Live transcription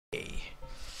Hey,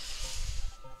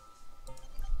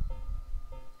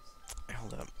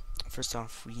 hold up. First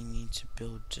off, we need to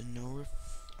build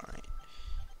Alright.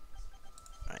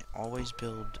 Alright, always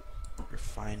build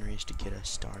refineries to get us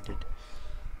started.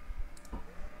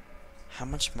 How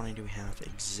much money do we have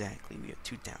exactly? We have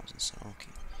 2,000, so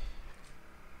okay.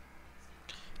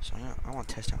 So I want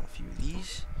to test out a few of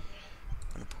these.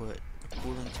 I'm gonna put a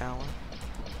cooling tower.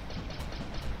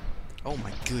 Oh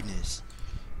my goodness.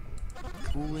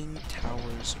 Cooling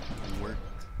towers work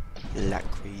like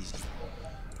crazy.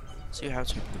 See how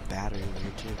it's with battery over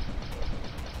here too.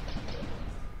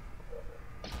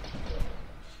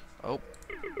 Oh,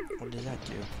 what did that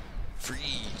do?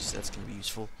 Freeze! That's gonna be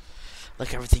useful.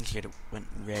 Like everything here went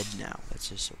red now. That's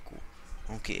just so cool.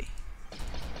 Okay.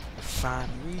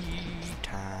 Refinery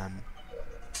time.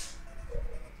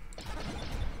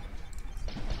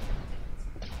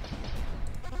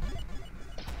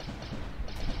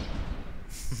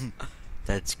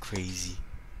 That's crazy.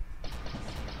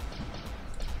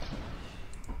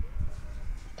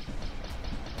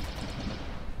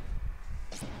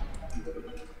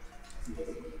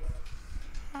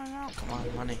 Oh no, come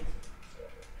on, money.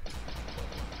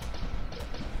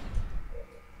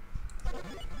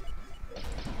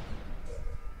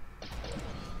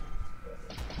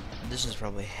 This is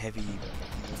probably heavy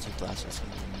multi-blast. It's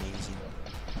gonna be amazing.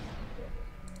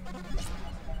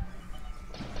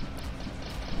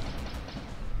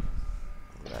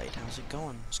 Right, how's it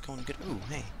going? It's going good. Ooh,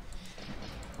 hey.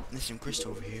 There's some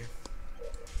crystal over here.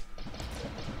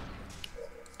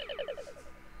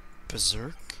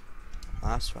 Berserk?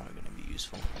 Well, that's probably gonna be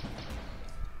useful.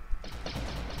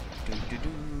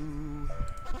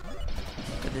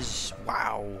 Look at this.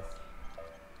 Wow.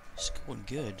 It's going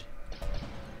good.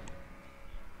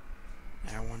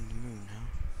 Now we're on the moon,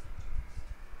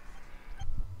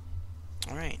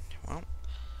 huh? Alright, well.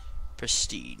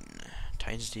 Pristine.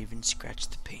 Titans didn't even scratch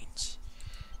the paints.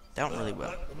 That went really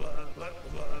well.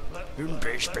 In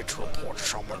base spectral report,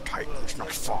 someone Titans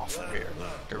not far from here.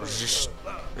 They're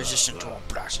resistant to our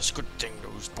blasts. It's a good thing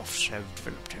those buffs have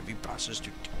developed heavy blasters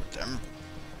to deal with them.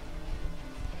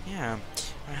 Yeah.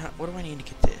 What do I need to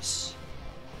get this?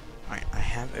 Alright, I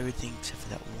have everything except for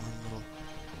that one little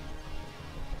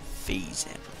phase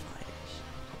amplifiers.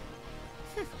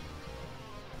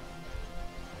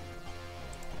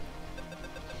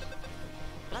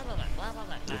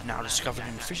 We've now discovered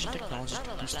an efficient technology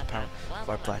to boost the power of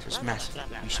our blasters massively.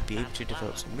 We should be able to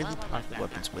develop some really powerful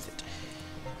weapons with it.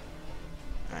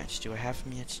 Alright, so do I have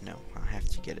them yet? No, I have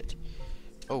to get it.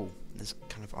 Oh, this is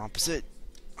kind of opposite.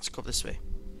 Let's go this way.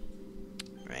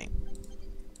 Right.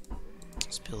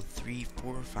 Let's build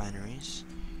 3-4 refineries.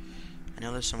 I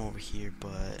know there's some over here,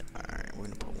 but alright, we're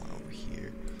gonna put one over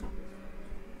here.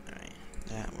 Alright,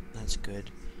 that's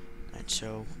good. Alright,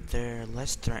 so there's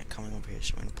less threat coming over here,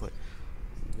 so we're gonna put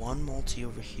one multi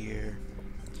over here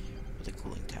with a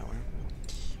cooling tower.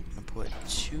 I'm gonna put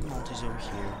 2 multis over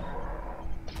here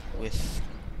with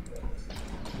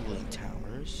cooling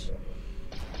towers.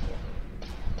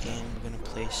 And we're gonna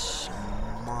place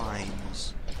some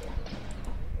mines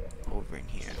over in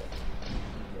here.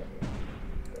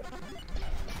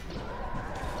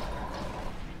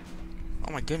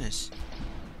 Oh my goodness.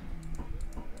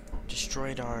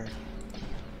 Destroyed our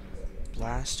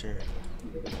blaster.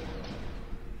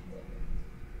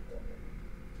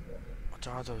 What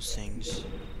are those things?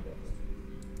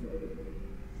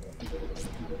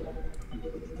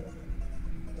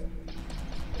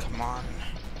 Come on.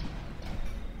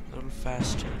 A little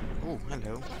faster. Oh,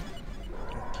 hello.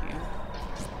 Thank you.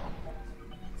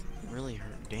 It really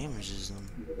damages them.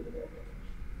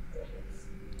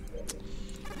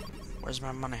 Where's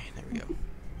my money? There we go.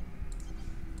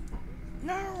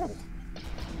 No!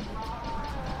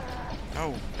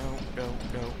 No, no, no,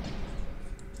 no.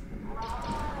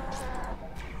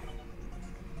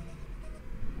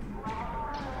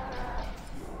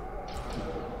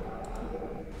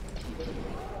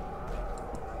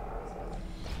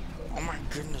 Oh my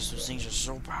goodness, those things are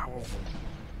so powerful.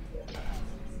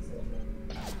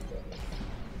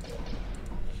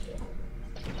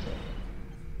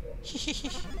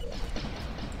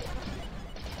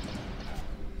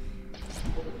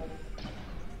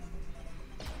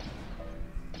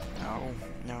 No,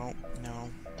 no, no.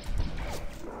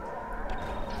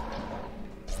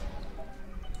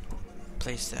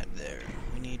 Place that there.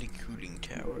 We need a cooling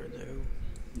tower, though.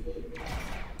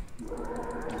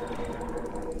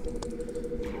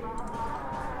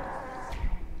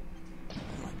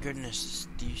 Oh my goodness,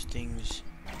 these things.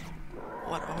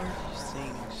 What are these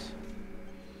things?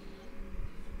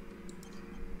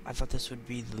 I thought this would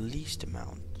be the least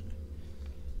amount.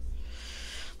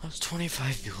 That's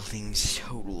 25 buildings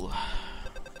total,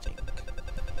 I think.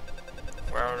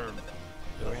 Well,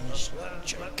 Uranus,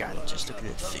 gigantic, just look at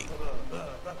that thing.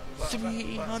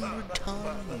 300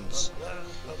 tons!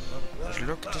 Just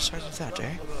look at the size of that,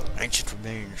 eh? Ancient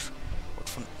remains. What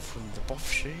from the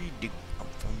buff shade, dig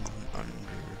up from under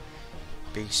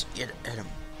base Adam.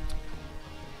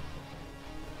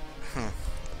 Huh.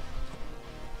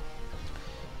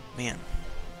 Man.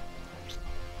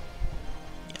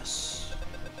 Yes.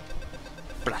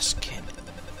 Blast cannon.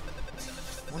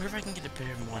 I wonder if I can get a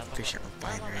better, more efficient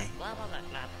refinery.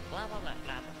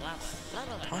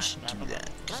 I should do that,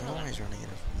 because I'm always running out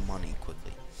of money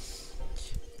quickly.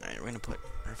 Alright, we're gonna put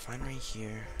a refinery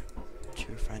here,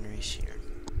 2 refineries here.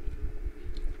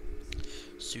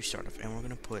 Let's do start off, and we're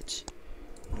gonna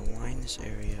line this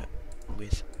area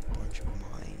with a bunch of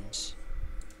mines.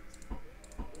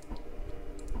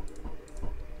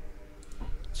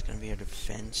 It's gonna be our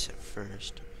defense at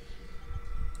first.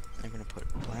 I'm gonna put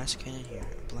a blast cannon here, a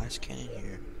blast cannon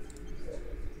here,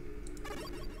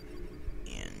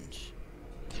 and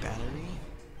battery,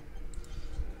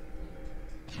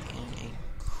 and a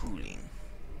cooling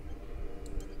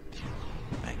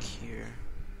back here.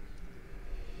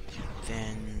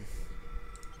 Then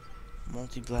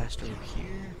multi-blast over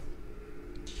here,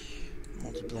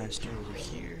 multi-blast over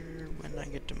here. When I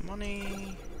get the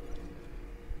money.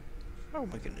 Oh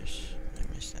my goodness, I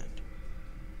missed that.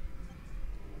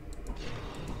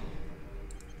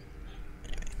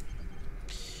 Anyway,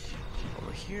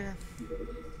 over here.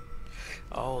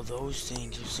 Oh, those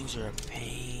things are a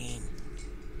pain.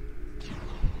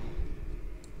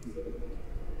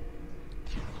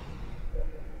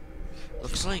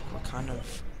 Looks like we're kind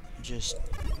of just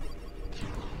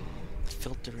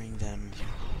filtering them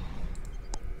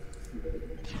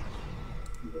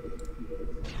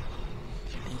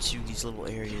into these little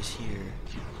areas here.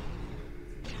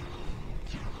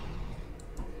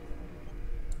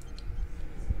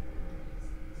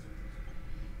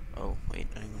 Oh, wait,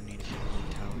 I'm gonna need a cooling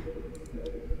tower.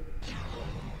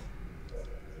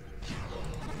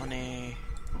 Money.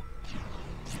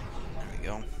 There we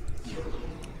go.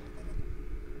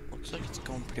 Looks like it's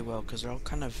going pretty well, because they're all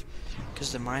kind of,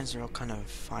 because the mines are all kind of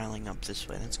filing up this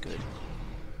way. That's good.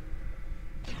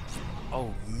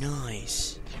 Oh,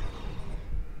 nice.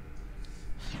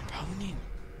 Probably need,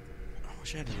 I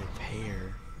wish I had a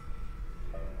repair.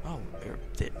 Oh, they're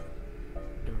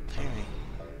repairing.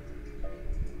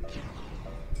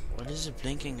 What is it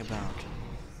blinking about?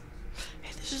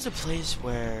 Hey, this is the place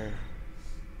where...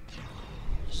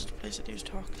 This is the place that he was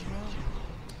talking about?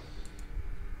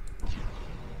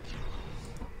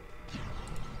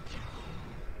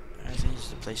 I think this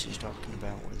is the place he was talking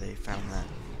about where they found that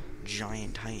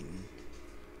giant titan.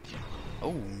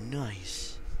 Oh,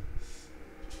 nice.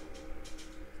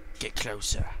 Get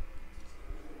closer.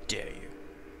 Dare you.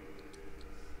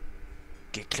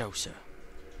 Get closer.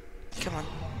 Come on.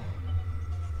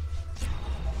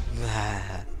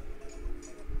 That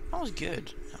was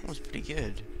good. That was pretty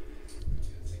good.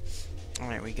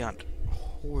 Alright, we got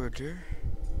Hoarder.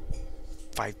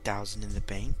 5,000 in the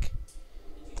bank.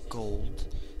 Gold.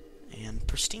 And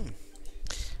Pristine.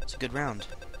 It's a good round.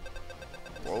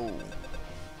 Whoa.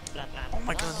 Oh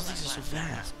my god, these things are so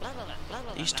fast.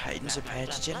 These titans are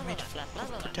pads to generate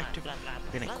protective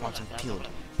organic quantum field.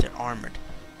 They're armored.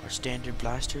 Our standard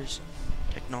blasters,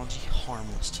 technology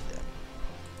harmless to them.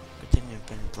 Good thing they've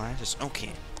been blasters.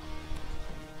 Okay.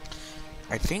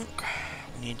 I think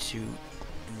we need to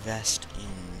invest in...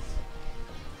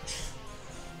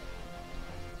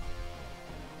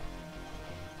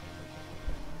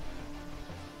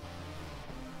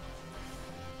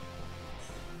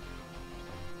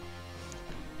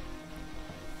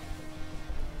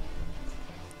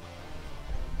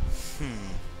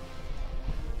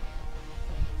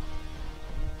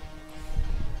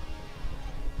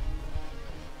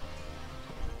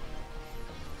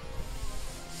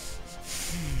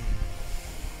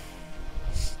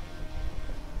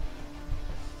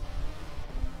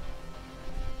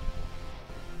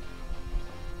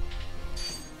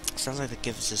 Sounds like that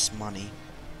gives us money.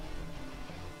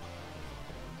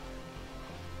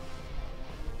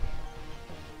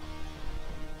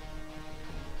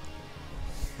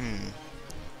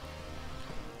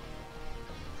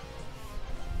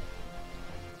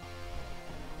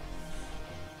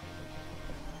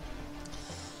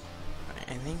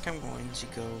 I think I'm going to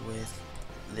go with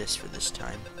this for this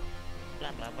time.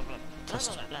 Plus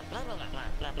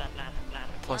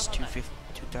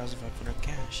 2,500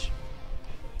 cash.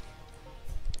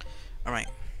 Alright,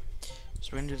 so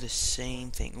we're gonna do the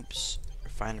same thing. Oops,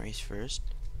 refineries first.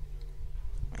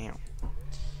 Wow,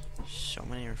 so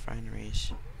many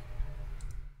refineries.